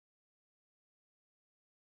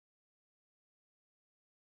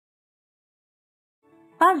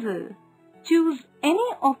puzzle. Choose any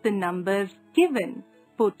of the numbers given.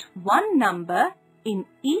 Put one number in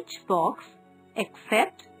each box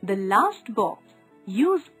except the last box.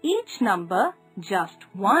 Use each number just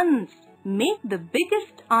once. Make the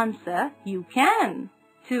biggest answer you can.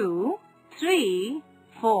 2, 3,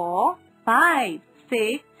 4, 5,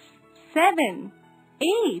 6, 7,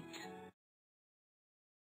 8.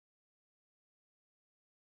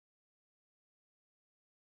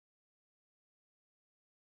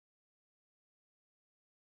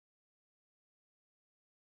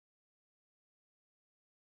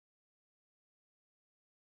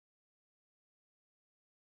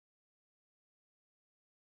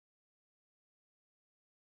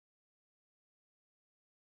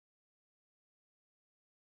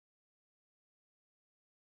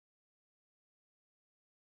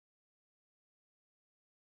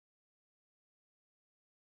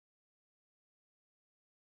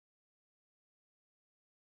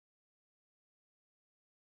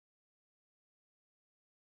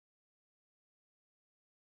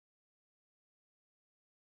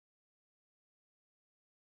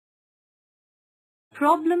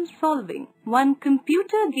 Problem solving. One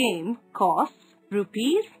computer game costs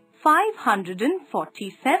rupees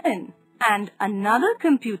 547 and another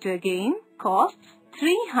computer game costs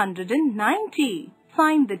 390.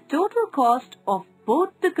 Find the total cost of both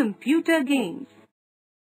the computer games.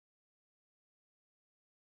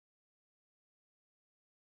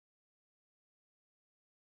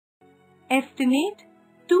 Estimate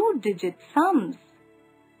two-digit sums.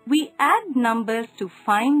 We add numbers to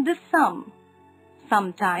find the sum.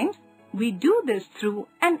 Sometimes we do this through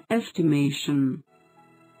an estimation.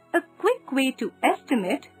 A quick way to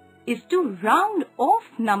estimate is to round off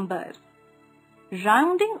numbers.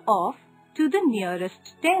 Rounding off to the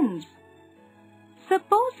nearest tens.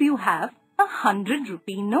 Suppose you have a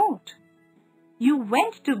 100-rupee note. You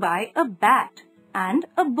went to buy a bat and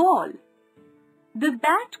a ball. The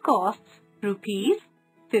bat costs rupees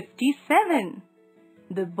 57.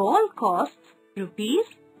 The ball costs rupees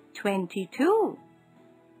 22.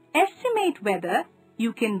 Estimate whether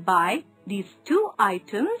you can buy these two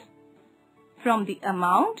items from the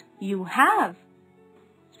amount you have.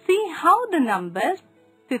 See how the numbers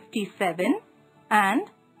 57 and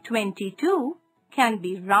 22 can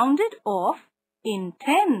be rounded off in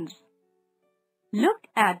tens. Look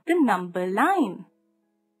at the number line.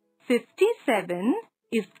 57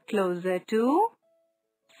 is closer to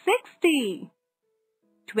 60.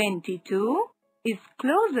 22 is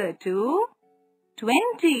closer to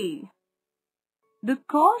 20. The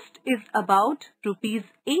cost is about rupees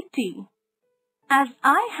 80. As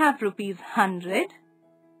I have rupees 100,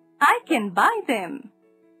 I can buy them.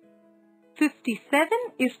 57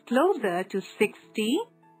 is closer to 60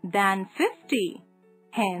 than 50.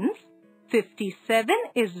 Hence, 57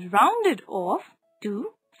 is rounded off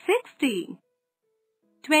to 60.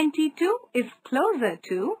 22 is closer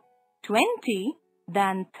to 20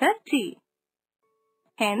 than 30.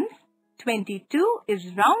 Hence, 22 is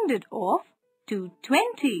rounded off to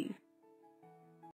 20.